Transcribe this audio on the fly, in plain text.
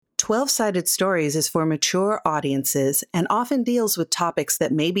12-Sided Stories is for mature audiences and often deals with topics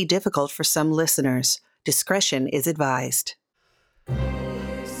that may be difficult for some listeners. Discretion is advised.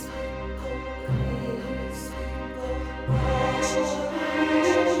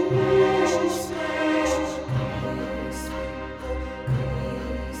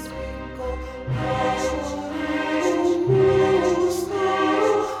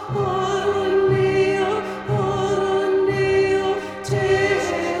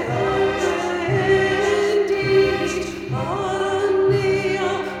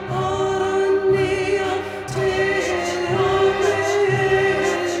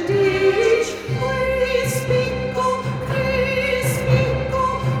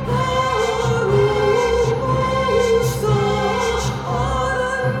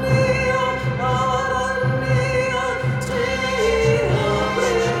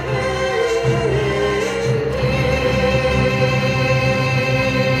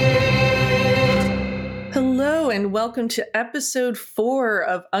 Welcome to episode 4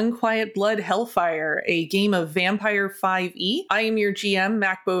 of Unquiet Blood Hellfire, a game of Vampire 5e. I am your GM,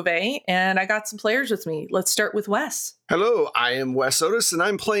 Mac Beauvais, and I got some players with me. Let's start with Wes. Hello, I am Wes Otis, and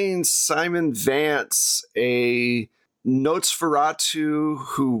I'm playing Simon Vance, a Nosferatu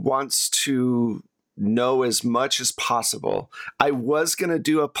who wants to know as much as possible. I was going to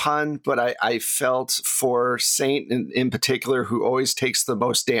do a pun, but I felt for Saint in particular, who always takes the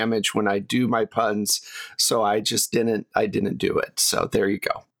most damage when I do my puns, so I didn't do it. So there you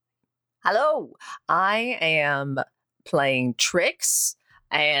go. Hello, I am playing Trix,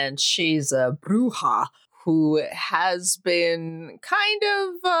 and she's a bruja who has been kind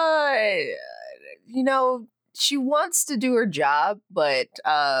of, she wants to do her job, but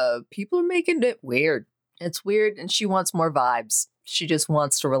people are making it weird. It's weird, and she wants more vibes. She just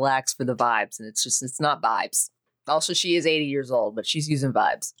wants to relax for the vibes, and it's not vibes. Also, she is 80 years old, but she's using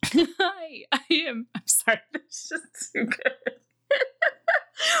vibes. Hi, I'm sorry, this is so good.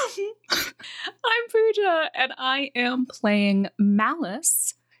 I'm Pooja, and I am playing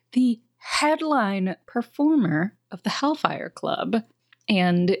Malice, the headline performer of the Hellfire Club.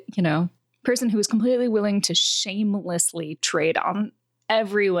 And, person who is completely willing to shamelessly trade on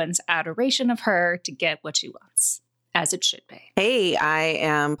everyone's adoration of her to get what she wants, as it should be. Hey, I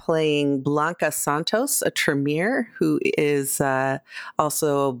am playing Blanca Santos, a Tremere, who is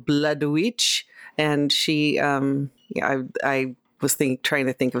also a Blood Witch, and she, I was trying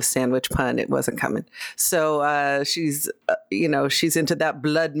to think of a sandwich pun. It wasn't coming. So she's into that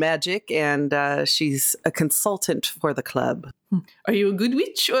blood magic, and she's a consultant for the club. Are you a good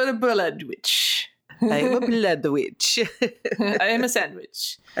witch or a blood witch? I'm a blood witch. I am a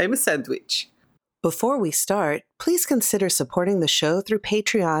sandwich. I'm a sandwich. Before we start, please consider supporting the show through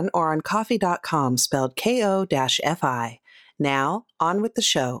Patreon or on Ko-fi, spelled Ko-fi. Now, on with the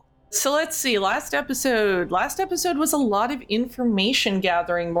show. So let's see, last episode was a lot of information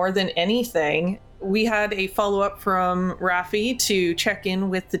gathering more than anything. We had a follow-up from Rafi to check in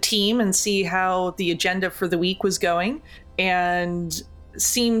with the team and see how the agenda for the week was going, and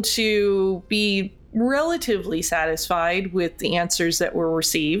seemed to be relatively satisfied with the answers that were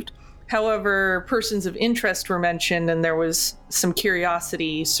received. However, persons of interest were mentioned, and there was some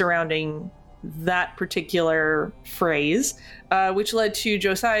curiosity surrounding that particular phrase, which led to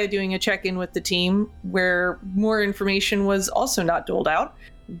Josiah doing a check-in with the team where more information was also not doled out.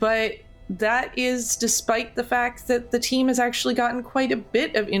 But that is despite the fact that the team has actually gotten quite a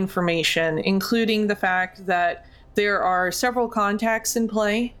bit of information, including the fact that there are several contacts in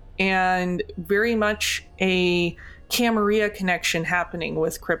play and very much a Camarilla connection happening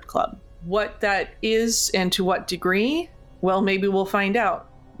with Crypt Club. What that is and to what degree, well, maybe we'll find out.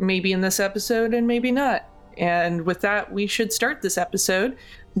 Maybe in this episode and maybe not. And with that, we should start this episode,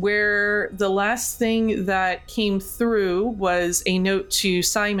 where the last thing that came through was a note to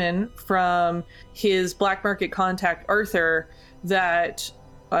Simon from his black market contact, Arthur, that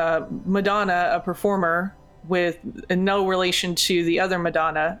Madonna, a performer with no relation to the other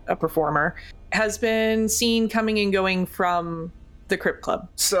Madonna, a performer, has been seen coming and going from the Crypt Club.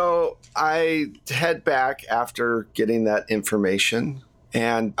 So I head back after getting that information,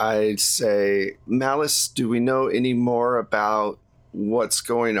 and I say, Malice, do we know any more about what's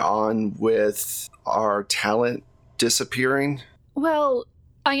going on with our talent disappearing? Well,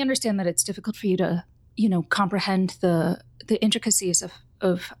 I understand that it's difficult for you to, comprehend the intricacies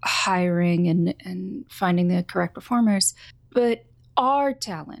of hiring and finding the correct performers, but our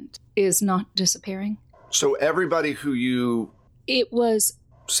talent is not disappearing. So everybody who you It was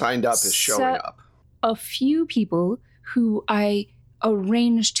signed up is showing up. A few people who I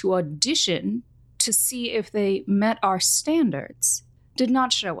arranged to audition to see if they met our standards did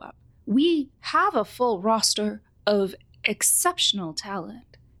not show up. we have a full roster of exceptional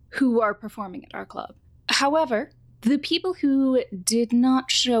talent who are performing at our club. However, the people who did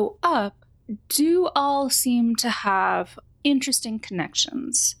not show up do all seem to have interesting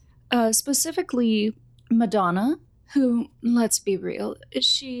connections. Specifically, Madonna, who, let's be real,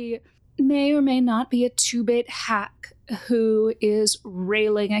 she may or may not be a 2-bit hack who is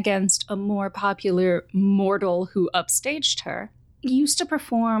railing against a more popular mortal who upstaged her, used to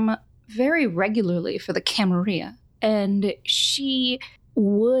perform very regularly for the Camarilla, and she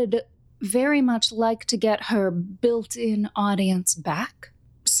would very much like to get her built-in audience back,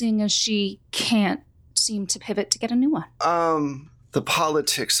 seeing as she can't seem to pivot to get a new one. The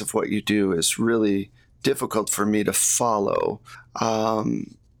politics of what you do is really difficult for me to follow.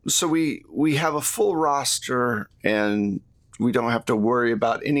 So we have a full roster, and we don't have to worry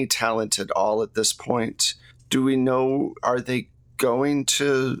about any talent at all at this point. Do we know, are they going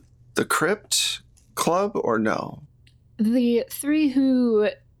to the Crypt Club or no? The 3 who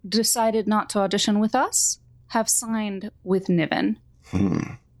decided not to audition with us have signed with Niven,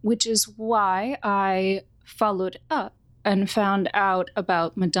 which is why I followed up and found out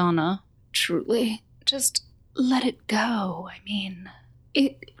about Madonna. Truly, just let it go. I mean,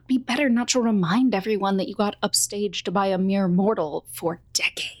 it would be better not to remind everyone that you got upstaged by a mere mortal for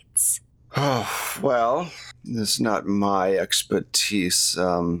decades. Oh, well, this is not my expertise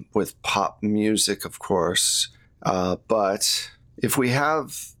with pop music, of course. But if we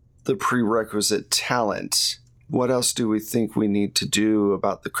have the prerequisite talent, what else do we think we need to do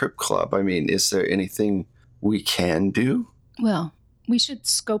about the Crypt Club? I mean, is there anything we can do? Well, we should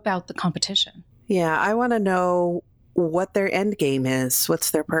scope out the competition. Yeah, I want to know what their end game is.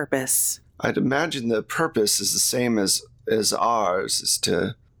 What's their purpose? I'd imagine the purpose is the same as ours, is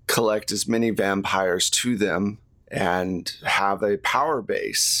to collect as many vampires to them and have a power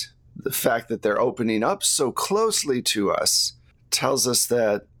base. The fact that they're opening up so closely to us tells us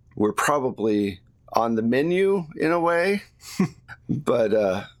that we're probably on the menu in a way, but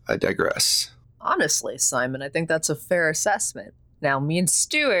I digress. Honestly, Simon, I think that's a fair assessment. Now, me and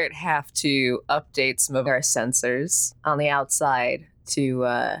Stuart have to update some of our sensors on the outside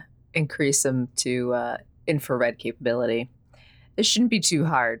to increase them to infrared capability. It shouldn't be too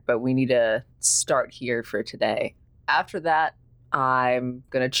hard, but we need to start here for today. After that, I'm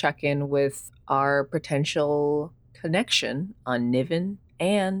going to check in with our potential connection on Niven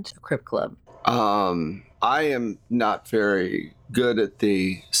and the Crypt Club. I am not very good at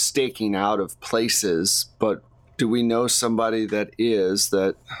the staking out of places, but do we know somebody that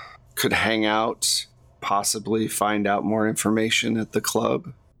could hang out, possibly find out more information at the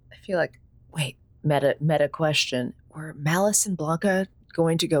club? I feel like, wait, meta question. Were Malice and Blanca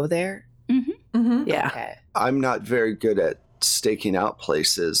going to go there? Yeah. Okay. I'm not very good at staking out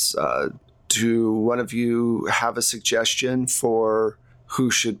places. Do one of you have a suggestion for who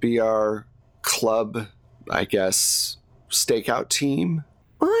should be our club, I guess, stakeout team?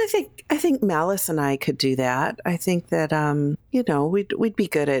 Well, I think Malice and I could do that. I think that we'd be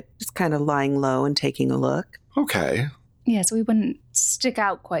good at just kind of lying low and taking a look. Okay. Yeah, so we wouldn't stick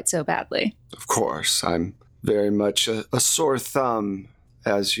out quite so badly. Of course, I'm very much a sore thumb,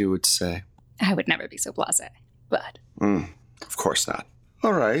 as you would say. I would never be so blasé, but... Of course not.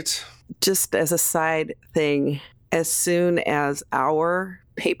 All right. Just as a side thing, as soon as our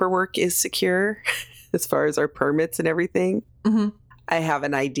paperwork is secure, as far as our permits and everything, I have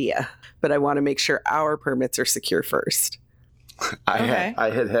an idea, but I want to make sure our permits are secure first. I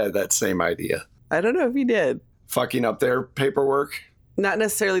had that same idea. I don't know if you did. Fucking up their paperwork? Not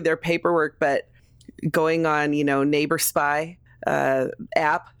necessarily their paperwork, but going on, Neighbor Spy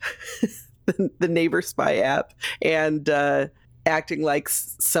app, the Neighbor Spy app, and acting like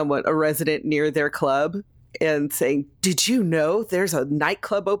a resident near their club and saying, did you know there's a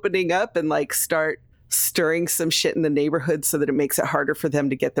nightclub opening up, and start stirring some shit in the neighborhood so that it makes it harder for them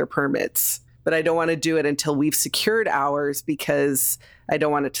to get their permits. But I don't want to do it until we've secured ours because I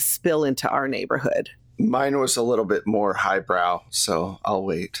don't want it to spill into our neighborhood. Mine was a little bit more highbrow, so I'll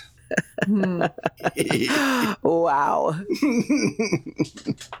wait. Wow.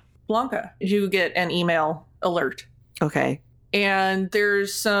 Blanca, you get an email alert. Okay. And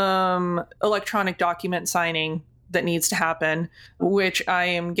there's some electronic document signing that needs to happen, which I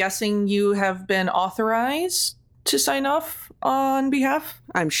am guessing you have been authorized to sign off on behalf?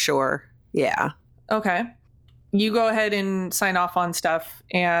 I'm sure. Yeah. Okay. You go ahead and sign off on stuff,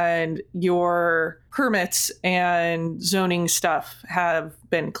 and your permits and zoning stuff have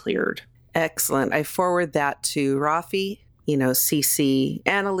been cleared. Excellent. I forward that to Rafi, CC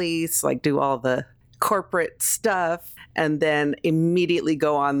Annalise, do all the corporate stuff and then immediately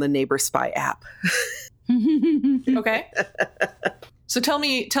go on the Neighbor Spy app. Okay. So tell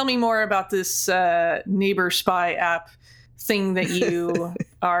me more about this Neighbor Spy app thing that you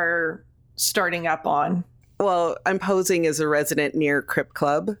are starting up on. Well, I'm posing as a resident near Crypt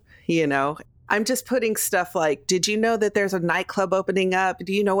Club, you know. I'm just putting stuff like, did you know that there's a nightclub opening up?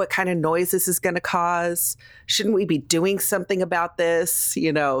 Do you know what kind of noise this is going to cause? Shouldn't we be doing something about this?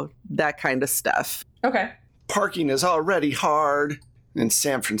 You know, that kind of stuff. Okay. Parking is already hard in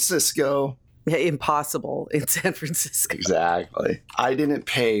San Francisco. Yeah, impossible in San Francisco. Exactly. I didn't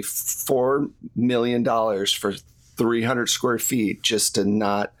pay $4 million for 300 square feet just to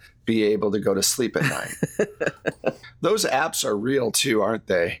not be able to go to sleep at night. Those apps are real too, aren't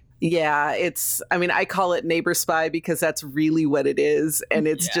they? Yeah, I call it Neighbor Spy because that's really what it is. And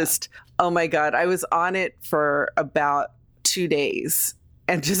it's just, oh my God, I was on it for about 2 days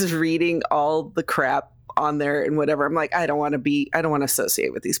and just reading all the crap on there and whatever. I'm like, I don't want to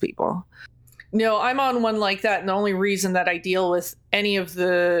associate with these people. No, I'm on one like that. And the only reason that I deal with any of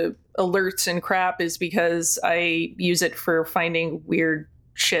the alerts and crap is because I use it for finding weird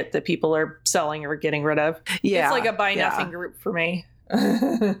shit that people are selling or getting rid of. Yeah. It's like a buy nothing group for me.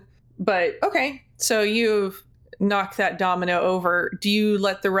 But okay, so you've knocked that domino over. Do you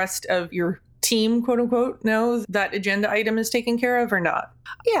let the rest of your team, quote unquote, know that agenda item is taken care of or not?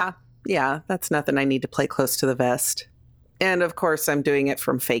 Yeah, that's nothing I need to play close to the vest. And of course, I'm doing it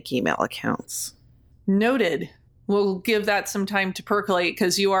from fake email accounts. Noted. We'll give that some time to percolate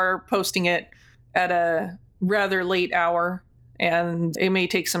because you are posting it at a rather late hour, and it may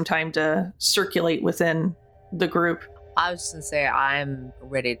take some time to circulate within the group. I was going to say I'm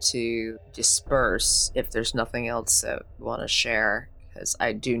ready to disperse if there's nothing else that we want to share, because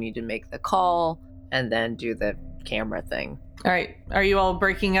I do need to make the call and then do the camera thing. All right. Are you all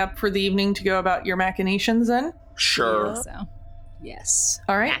breaking up for the evening to go about your machinations then? Sure. So. Yes.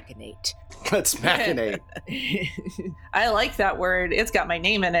 All right. Machinate. Let's machinate. I like that word. It's got my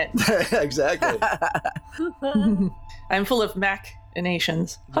name in it. Exactly. I'm full of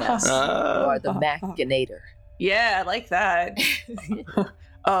machinations. Yes. You are the machinator. Yeah, I like that.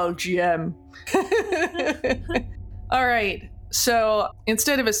 Oh, GM. All right. So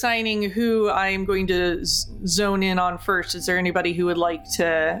instead of assigning who I'm going to zone in on first, is there anybody who would like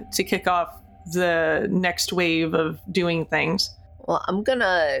to kick off the next wave of doing things? Well, I'm going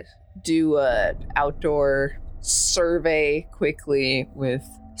to do a outdoor survey quickly with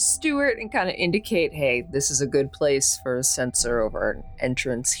Stuart and kind of indicate, hey, this is a good place for a sensor over an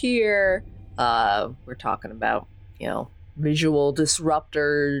entrance here. We're talking about, visual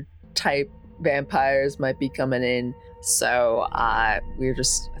disruptor type vampires might be coming in. So we're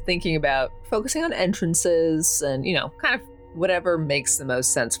just thinking about focusing on entrances and, kind of whatever makes the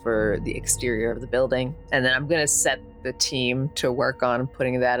most sense for the exterior of the building. And then I'm going to set the team to work on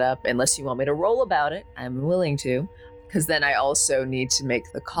putting that up. Unless you want me to roll about it, I'm willing to. Because then I also need to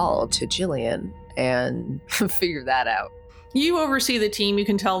make the call to Jillian and figure that out. You oversee the team. You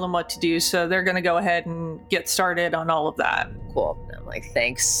can tell them what to do. So they're going to go ahead and get started on all of that. Cool. And I'm like,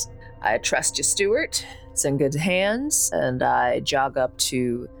 thanks. I trust you, Stuart. It's in good hands. And I jog up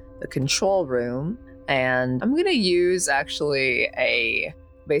to the control room. And I'm going to use actually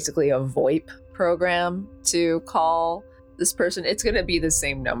basically a VoIP program to call this person. It's going to be the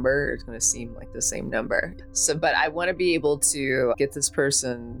same number. It's going to seem like the same number. So, but I want to be able to get this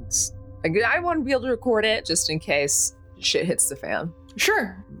person's... I want to be able to record it just in case shit hits the fan.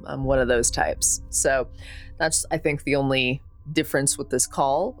 Sure. I'm one of those types. So that's, I think, the only difference with this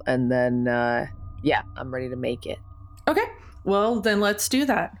call. And then, I'm ready to make it. Okay. Well, then let's do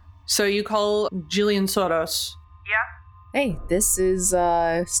that. So you call Jillian Soros. Yeah? Hey, this is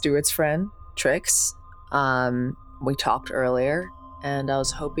Stuart's friend, Trix. We talked earlier, and I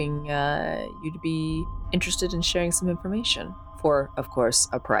was hoping you to be interested in sharing some information for, of course,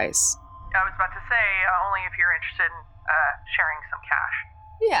 a price. I was about to say, only if you're interested in sharing some cash.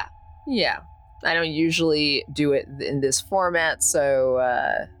 Yeah. I don't usually do it in this format,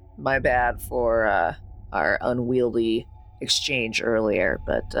 so my bad for our unwieldy exchange earlier,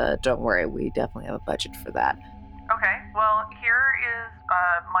 but don't worry, we definitely have a budget for that. Okay, well, here is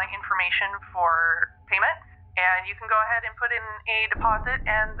my information for payment, and you can go ahead and put in a deposit,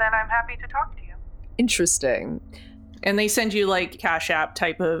 and then I'm happy to talk to you. Interesting. And they send you like Cash App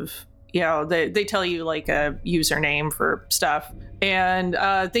type of, they tell you like a username for stuff. And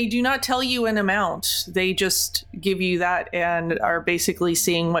they do not tell you an amount. They just give you that and are basically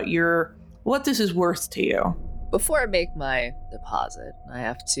seeing what this is worth to you. Before I make my deposit, I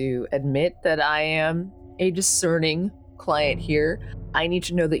have to admit that I am a discerning client here. I need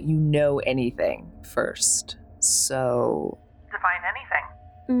to know that you know anything first. So Define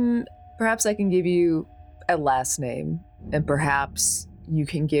anything. perhaps I can give you a last name, and perhaps you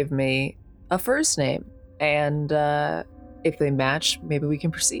can give me a first name. And if they match, maybe we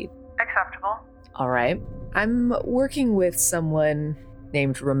can proceed. Acceptable. All right. I'm working with someone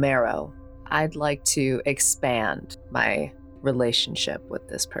named Romero. I'd like to expand my relationship with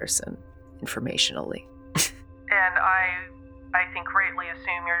this person informationally. And I think rightly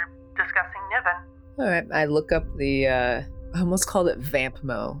assume you're discussing Niven. All right. I look up I almost called it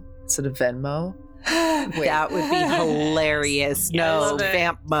Vampmo instead of Venmo. Wait. That would be hilarious. Yeah, I No, love it.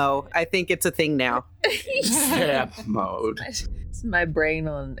 Vampmo. I think it's a thing now. Vamp mode. It's my brain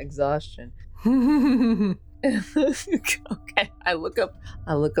on exhaustion. Okay, I look up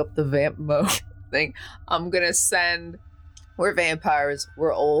the Vampmo thing. I'm gonna send. We're vampires.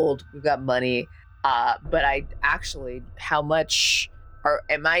 We're old. We've got money. But I actually, how much?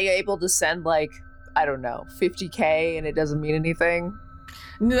 Am I able to send like, I don't know, 50K and it doesn't mean anything?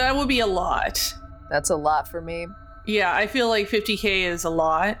 That would be a lot. That's a lot for me. Yeah, I feel like 50K is a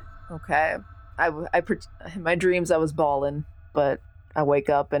lot. Okay. In my dreams I was balling, but I wake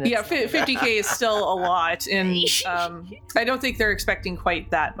up and it's Yeah, 50K is still a lot, and I don't think they're expecting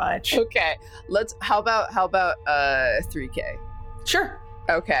quite that much. Okay. How about 3K? Sure.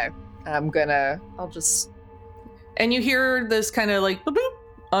 Okay. I'll just And you hear this kind of like boop boop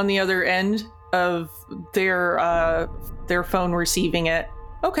on the other end of their phone receiving it.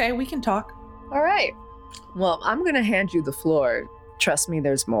 Okay, we can talk. All right. Well, I'm going to hand you the floor. Trust me,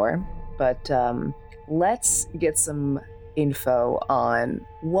 there's more. But let's get some info on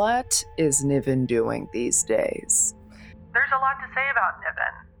what is Niven doing these days. There's a lot to say about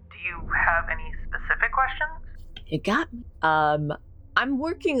Niven. Do you have any specific questions? You got me. I'm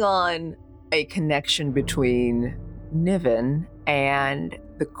working on a connection between Niven and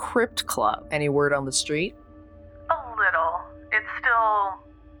the Crypt Club. Any word on the street? A little. It's still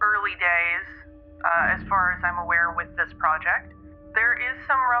early days, as far as I'm aware with this project. There is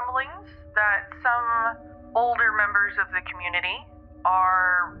some rumblings that some older members of the community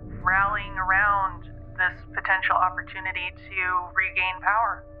are rallying around this potential opportunity to regain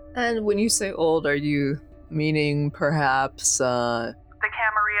power. And when you say old, are you meaning perhaps, The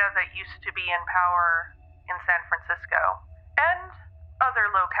Camarilla that used to be in power in San Francisco, and other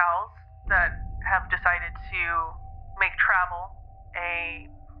locales that have decided to make travel a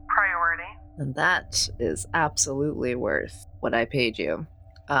priority. and that is absolutely worth what I paid you.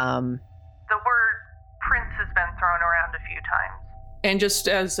 The word prince has been thrown around a few times. And just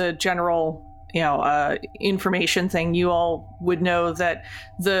as a general, information thing, you all would know that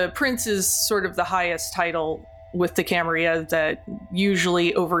the prince is sort of the highest title with the Camarilla that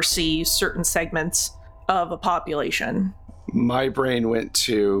usually oversees certain segments of a population. My brain went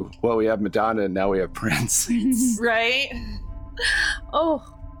to, well, we have Madonna and now we have Prince. Right? Oh.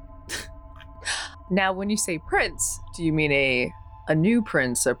 Now, when you say prince, do you mean a new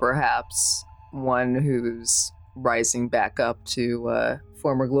prince, or perhaps one who's rising back up to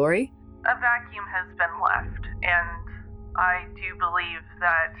former glory? A vacuum has been left, and I do believe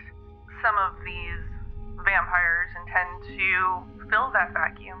that some of these vampires intend to fill that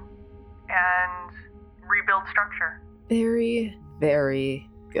vacuum and rebuild structure. Very, very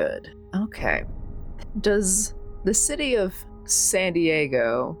good. Okay. Does the city of San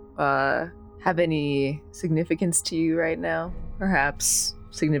Diego have any significance to you right now? Perhaps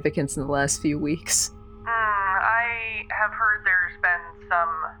significance in the last few weeks? I have heard there's been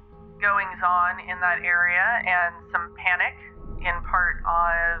some goings on in that area and some panic in part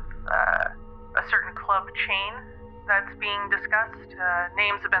of a certain club chain that's being discussed.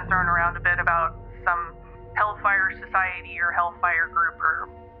 Names have been thrown around a bit about some Hellfire Society or Hellfire Group or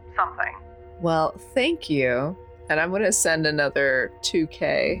something. Well, thank you. And I'm going to send another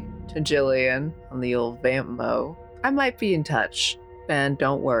 2K to Jillian on the old Vampmo. I might be in touch. And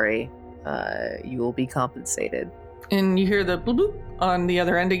don't worry, you will be compensated. And you hear the bloop bloop on the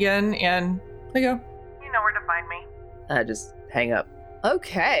other end again, and they go. You know where to find me. I just hang up.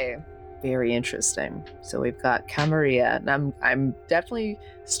 Okay. Very interesting. So we've got Camarilla, and I'm definitely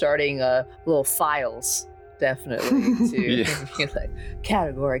starting little files. Definitely to Yeah. be like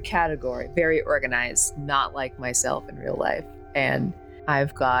category, very organized, not like myself in real life. And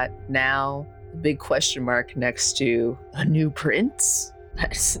I've got now a big question mark next to a new prince. I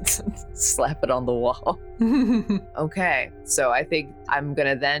just slap it on the wall. Okay, so I think I'm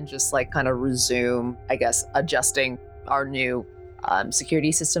gonna then just like kind of resume, I guess, adjusting our new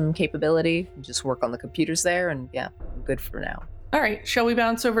security system capability. Just work on the computers there, and yeah, I'm good for now. All right, shall we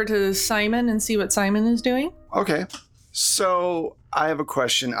bounce over to Simon and see what Simon is doing? Okay. So I have a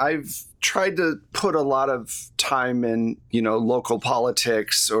question. I've tried to put a lot of time in, local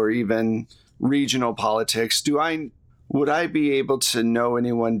politics or even regional politics. Would I be able to know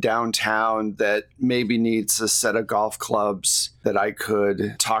anyone downtown that maybe needs a set of golf clubs that I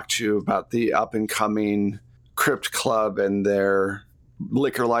could talk to about the up and coming Crypt Club and their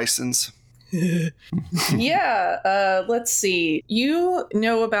liquor license? Yeah, let's see. You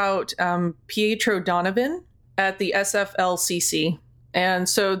know about Pietro Donovan at the SFLCC. And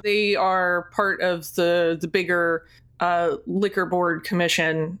so they are part of the bigger liquor board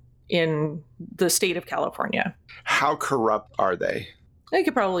commission in the state of California. How corrupt are they? They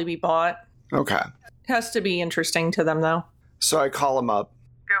could probably be bought. Okay. Has to be interesting to them, though. So I call him up.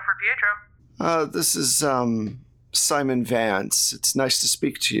 Go for Pietro. This is Simon Vance. It's nice to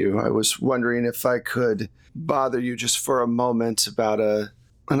speak to you. I was wondering if I could bother you just for a moment about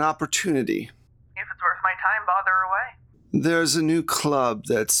an opportunity. If it's worth my time, bother away. There's a new club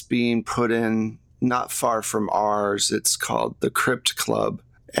that's being put in not far from ours. It's called the Crypt Club.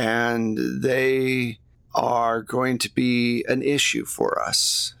 And they are going to be an issue for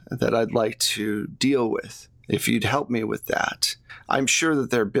us that I'd like to deal with, if you'd help me with that. I'm sure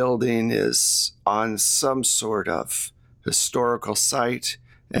that their building is on some sort of historical site,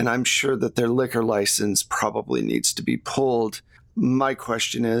 and I'm sure that their liquor license probably needs to be pulled. My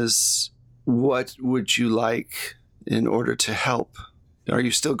question is, what would you like in order to help? Are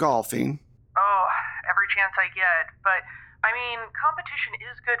you still golfing? Oh, every chance I get. But, competition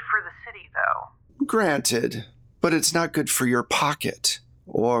is good for the city, though. Granted, but it's not good for your pocket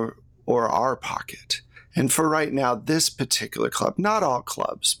or our pocket. And for right now, this particular club, not all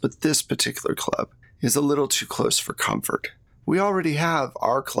clubs, but this particular club is a little too close for comfort. We already have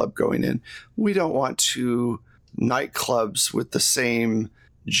our club going in. We don't want two nightclubs with the same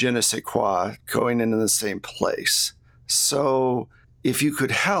je ne sais quoi going into the same place. So if you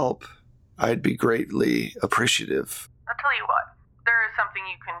could help, I'd be greatly appreciative. I'll tell you what, there is something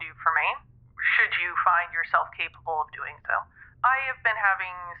you can do for me, should you find yourself capable of doing so. I have been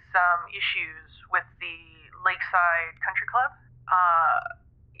having some issues with the Lakeside Country Club,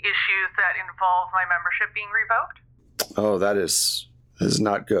 issues that involve my membership being revoked. Oh, that is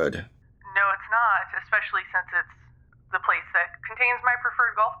not good. No, it's not, especially since it's the place that contains my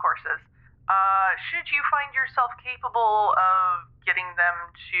preferred golf courses. Should you find yourself capable of getting them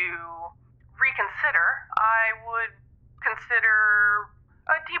to reconsider, I would consider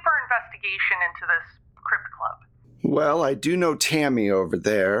a deeper investigation into this Crypt Club. Well, I do know Tammy over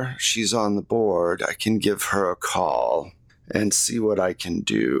there. She's on the board. I can give her a call and see what I can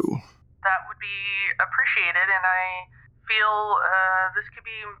do. That would be appreciated, and I feel this could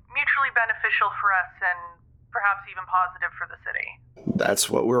be mutually beneficial for us and perhaps even positive for the city. That's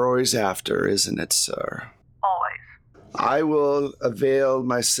what we're always after, isn't it, sir? Always. I will avail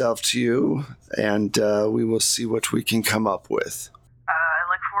myself to you, and we will see what we can come up with. I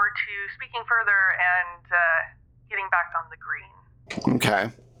look forward to speaking further and getting back on the green.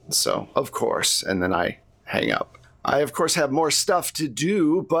 Okay. So, of course, and then I hang up. I, of course, have more stuff to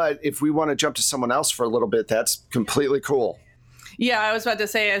do, but if we want to jump to someone else for a little bit, that's completely cool. Yeah, I was about to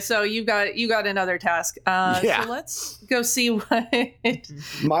say, so you got another task. Yeah. So let's go see what...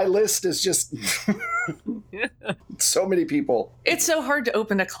 My list is just so many people. It's so hard to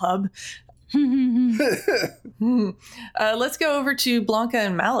open a club. Let's go over to Blanca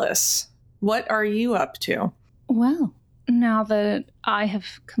and Malice. What are you up to? Well, now that I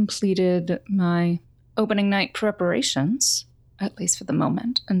have completed my opening night preparations, at least for the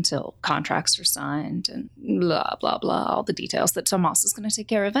moment, until contracts are signed and blah, blah, blah, all the details that Tomas is going to take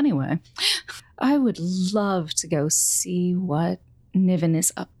care of anyway, I would love to go see what Niven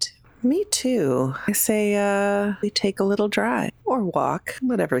is up to. Me too. I say we take a little drive or walk,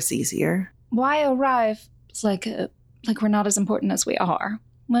 whatever's easier. Why arrive like we're not as important as we are,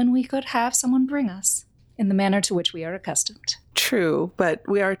 when we could have someone bring us in the manner to which we are accustomed? True, but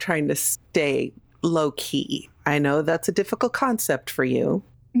we are trying to stay low key. I know that's a difficult concept for you.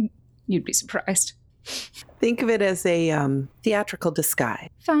 You'd be surprised. Think of it as a theatrical disguise.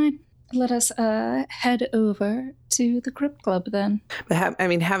 Fine. Let us head over to the Crypt Club then. But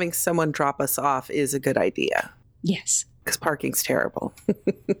having someone drop us off is a good idea. Yes. Because parking's terrible.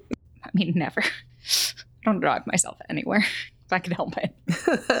 Never. I don't drive myself anywhere if I can help it.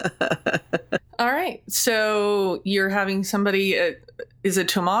 All right. So you're having somebody... is it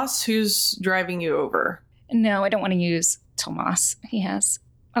Tomas who's driving you over? No, I don't want to use Tomas. He has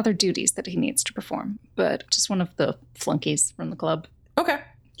other duties that he needs to perform, but just one of the flunkies from the club. Okay.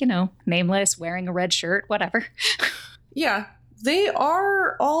 Nameless, wearing a red shirt, whatever. Yeah. They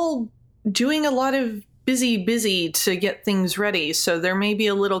are all doing a lot of busy to get things ready. So there may be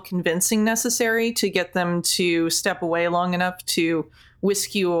a little convincing necessary to get them to step away long enough to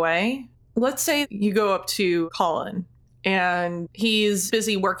whisk you away. Let's say you go up to Colin and he's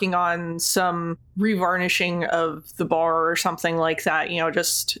busy working on some revarnishing of the bar or something like that,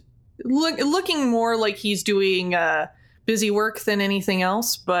 just looking more like he's doing busy work than anything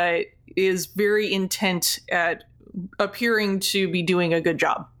else, but is very intent at appearing to be doing a good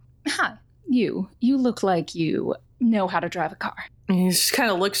job. Huh. You look like you know how to drive a car. And he just kind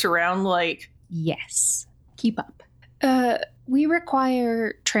of looks around like, yes. Keep up. We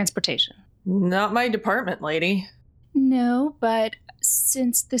require transportation. not my department, lady. No, but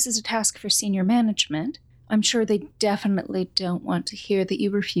since this is a task for senior management, I'm sure they definitely don't want to hear that you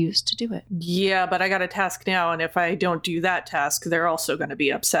refuse to do it. Yeah, but I got a task now, and if I don't do that task, they're also going to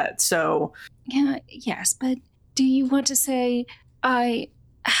be upset, so... Yeah, yes, but do you want to say, I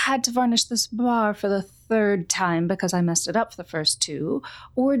had to varnish this bar for the third time because I messed it up for the first two?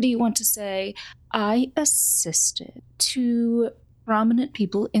 Or do you want to say, I assisted two prominent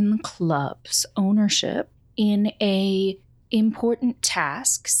people in the club's ownership in a important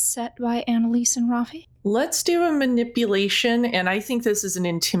task set by Annalise and Rafi? Let's do a manipulation, and I think this is an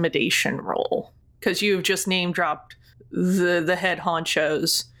intimidation roll, because you've just name-dropped the head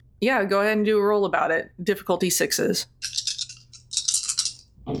honchos. Yeah, go ahead and do a roll about it. Difficulty 6s.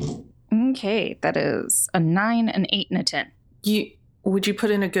 Okay, that is a 9, an 8, and a 10. Would you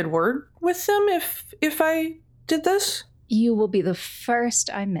put in a good word with them if I did this? You will be the first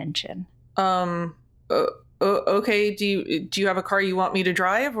I mention. Okay. Do you have a car you want me to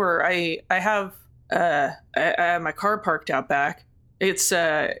drive, or I have my car parked out back. It's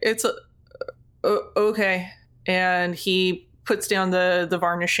okay. And he puts down the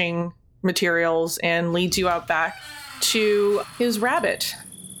varnishing materials and leads you out back to his Rabbit,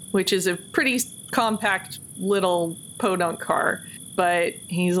 which is a pretty compact little podunk car. But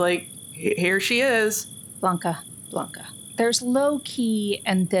he's like, here she is. Blanca. There's low key,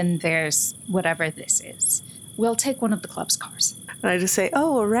 and then there's whatever this is. We'll take one of the club's cars. And I just say,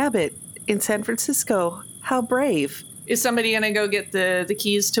 oh, a rabbit in San Francisco. How brave. Is somebody going to go get the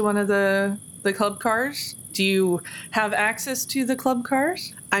keys to one of the club cars? Do you have access to the club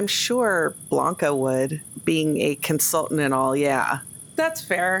cars? I'm sure Blanca would, being a consultant and all, yeah. That's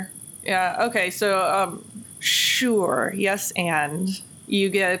fair. Yeah, okay, so, sure, yes, and you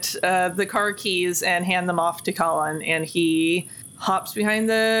get the car keys and hand them off to Colin, and he hops behind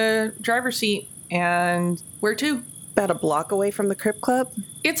the driver's seat. And where to? About a block away from the Crip Club?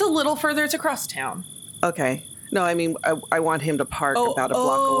 It's a little further. It's across town. Okay. No, I mean, I want him to park about a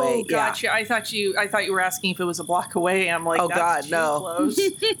block away. Gotcha. Yeah. I thought you were asking if it was a block away. I'm like, oh, that's God, too no. Close.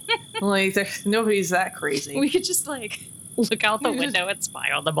 Like, nobody's that crazy. We could just look out the window and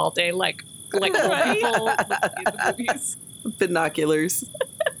spy on them all day, like old people in the movies. Binoculars.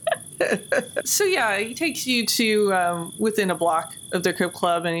 So yeah, he takes you to within a block of the Crip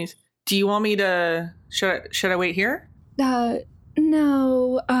Club, and he's, do you want me to, should I wait here? No,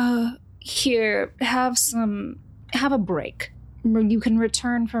 here, have a break. You can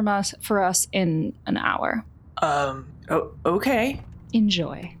return for us in an hour. Okay.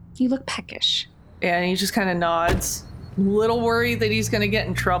 Enjoy. You look peckish. And he just kind of nods, little worried that he's going to get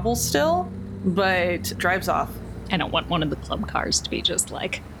in trouble still, but drives off. I don't want one of the club cars to be just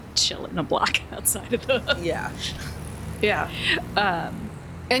chilling a block outside of the... Yeah.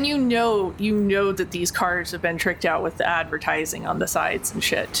 And you know that these cars have been tricked out with the advertising on the sides and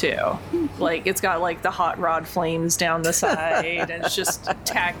shit too. It's got the hot rod flames down the side, and it's just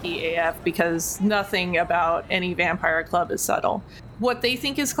tacky AF because nothing about any vampire club is subtle. What they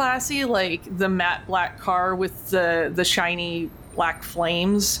think is classy, the matte black car with the shiny black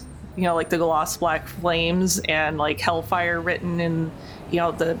flames, the gloss black flames, and Hellfire written in,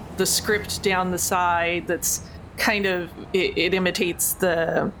 the script down the side that's kind of, it imitates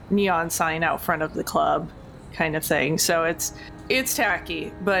the neon sign out front of the club kind of thing. So it's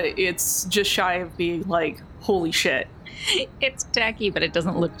tacky, but it's just shy of being holy shit. It's tacky, but it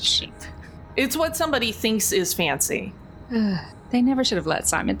doesn't look cheap. It's what somebody thinks is fancy. They never should have let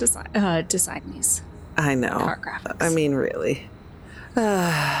Simon design these. I know. Car graphics. I mean, really.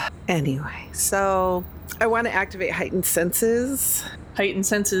 Anyway, so I want to activate heightened senses. Heightened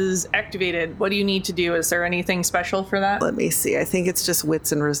senses activated. What do you need to do? Is there anything special for that? Let me see. I think it's just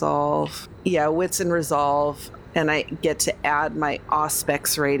wits and resolve. Yeah, wits and resolve. And I get to add my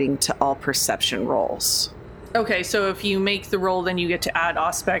Auspex rating to all perception rolls. Okay, so if you make the roll, then you get to add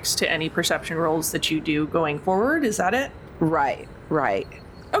Auspex to any perception rolls that you do going forward. Is that it? Right.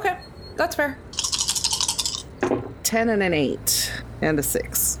 Okay, that's fair. 10 and an 8 and a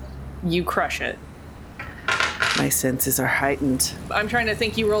 6. You crush it. My senses are heightened. I'm trying to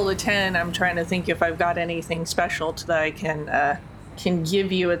think. You roll a 10. I'm trying to think if I've got anything special that I can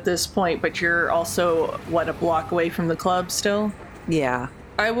give you at this point. But you're also, a block away from the club still? Yeah.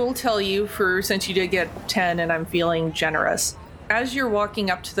 I will tell you, since you did get 10 and I'm feeling generous, as you're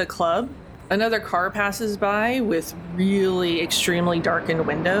walking up to the club, another car passes by with really extremely darkened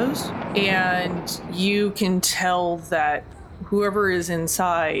windows, and you can tell that whoever is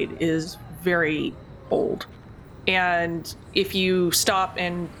inside is very old. And if you stop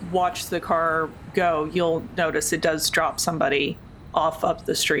and watch the car go, you'll notice it does drop somebody off up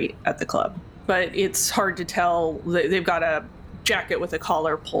the street at the club. But it's hard to tell. They've got a jacket with a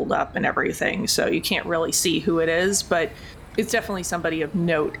collar pulled up and everything, so you can't really see who it is, but it's definitely somebody of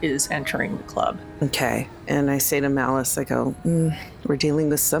note is entering the club. Okay. And I say to Malice, I go, we're dealing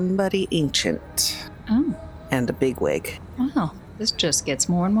with somebody ancient. Oh. And a bigwig. Wow. This just gets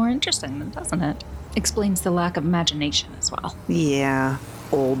more and more interesting, doesn't it? Explains the lack of imagination as well. Yeah.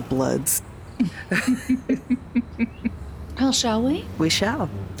 Old bloods. Well, shall we? We shall.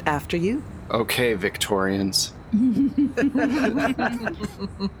 After you. Okay, Victorians.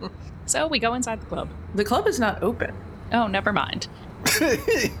 So we go inside the club. The club is not open. Oh, never mind.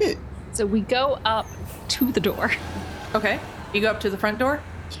 So we go up to the door. Okay. You go up to the front door?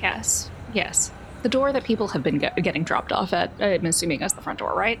 Yes. The door that people have been getting dropped off at, I'm assuming is the front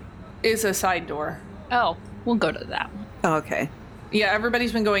door, right? Is a side door. Oh, we'll go to that one. Oh, okay. Yeah,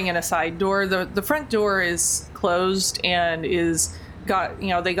 everybody's been going in a side door. The front door is closed and they got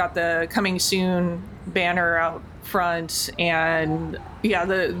the coming soon banner out front, and yeah,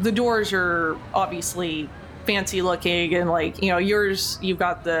 the doors are obviously fancy looking, and yours, you've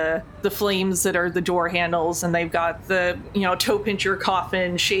got the flames that are the door handles, and they've got the toe pincher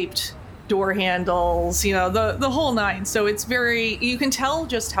coffin shaped door handles, the whole nine. So it's you can tell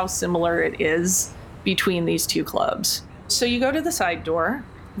just how similar it is between these two clubs. So you go to the side door.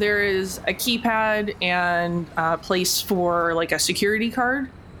 There is a keypad and a place for a security card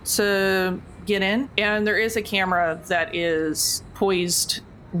to get in, and there is a camera that is poised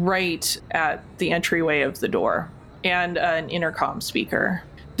right at the entryway of the door, and an intercom speaker.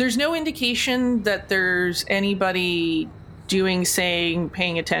 There's no indication that there's anybody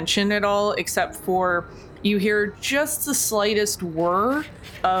paying attention at all, except for you hear just the slightest whir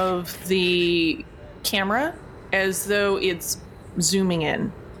of the camera as though it's zooming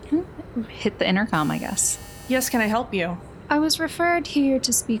in. Hit the intercom, I guess. Yes, can I help you? I was referred here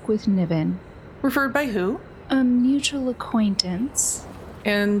to speak with Niven. Referred by who? A mutual acquaintance.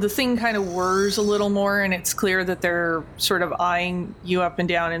 And the thing kind of whirs a little more, and it's clear that they're sort of eyeing you up and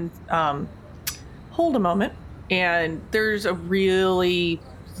down. And hold a moment. And there's a really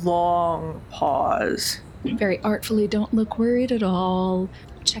long pause. Very artfully, don't look worried at all.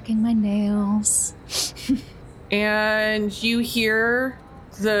 Checking my nails. And you hear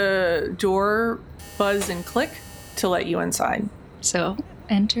the door buzz and click to let you inside. So,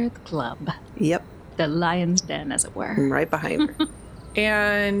 enter the club. Yep. The lion's den, as it were. I'm right behind her.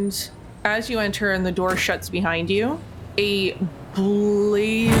 And as you enter and the door shuts behind you, a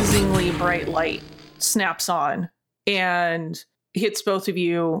blazingly bright light snaps on and hits both of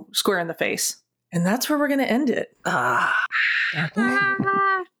you square in the face. And that's where we're going to end it. Ah. Ha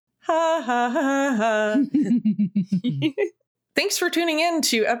ha ha ha. Thanks for tuning in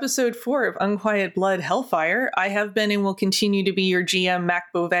to episode 4 of Unquiet Blood Hellfire. I have been and will continue to be your GM,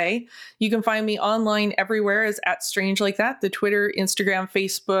 Mac Beauvais. You can find me online everywhere as @StrangeLikeThat, the Twitter, Instagram,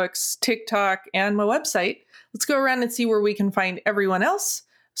 Facebooks, TikTok, and my website. Let's go around and see where we can find everyone else,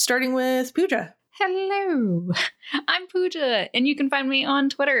 starting with Pooja. Hello, I'm Pooja, and you can find me on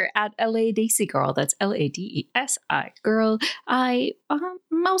Twitter @LADesigirl. That's LADESI girl. I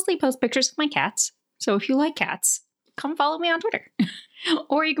mostly post pictures of my cats, so if you like cats, come follow me on Twitter.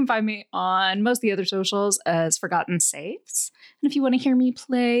 Or you can find me on most of the other socials as Forgotten Saves. And if you want to hear me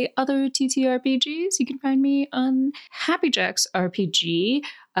play other TTRPGs, you can find me on Happy Jacks RPG,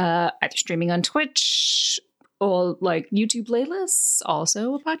 either streaming on Twitch or YouTube playlists,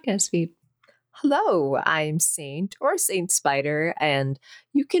 also a podcast feed. Hello, I'm Saint Spider, and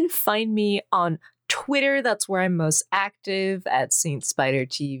you can find me on Twitter. That's where I'm most active, @Saint Spider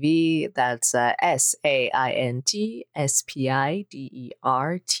TV. That's SAINTSPIDER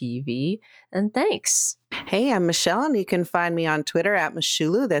TV. And thanks. Hey, I'm Michelle, and you can find me on Twitter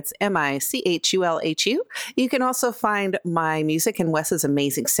 @Michulu. That's MICHULHU. You can also find my music and Wes's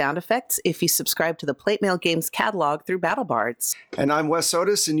amazing sound effects if you subscribe to the Plate Mail Games catalog through BattleBards. And I'm Wes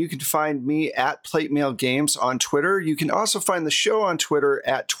Otis, and you can find me @PlateMailGames on Twitter. You can also find the show on Twitter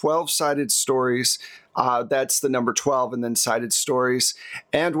 @12Sided Stories. That's the number 12 and then Sided Stories.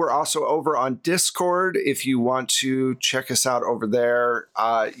 And we're also over on Discord. If you want to check us out over there,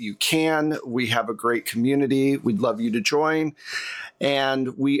 you can. We have a great community. We'd love you to join.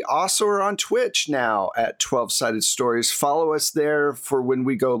 And we also are on Twitch now at 12 Sided Stories. Follow us there for when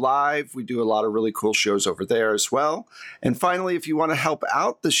we go live. We do a lot of really cool shows over there as well. And finally, if you want to help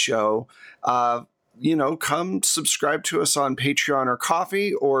out the show, come subscribe to us on Patreon or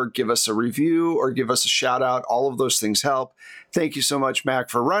Coffee, or give us a review or give us a shout out. All of those things help. Thank you so much, Mac,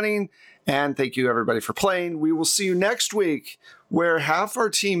 for running. And thank you, everybody, for playing. We will see you next week, where half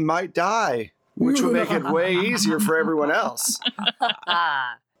our team might die, which will make it way easier for everyone else.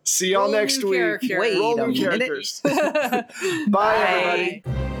 See y'all next week. Wait Roll a new minute. characters. Bye,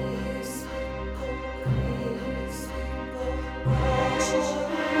 everybody.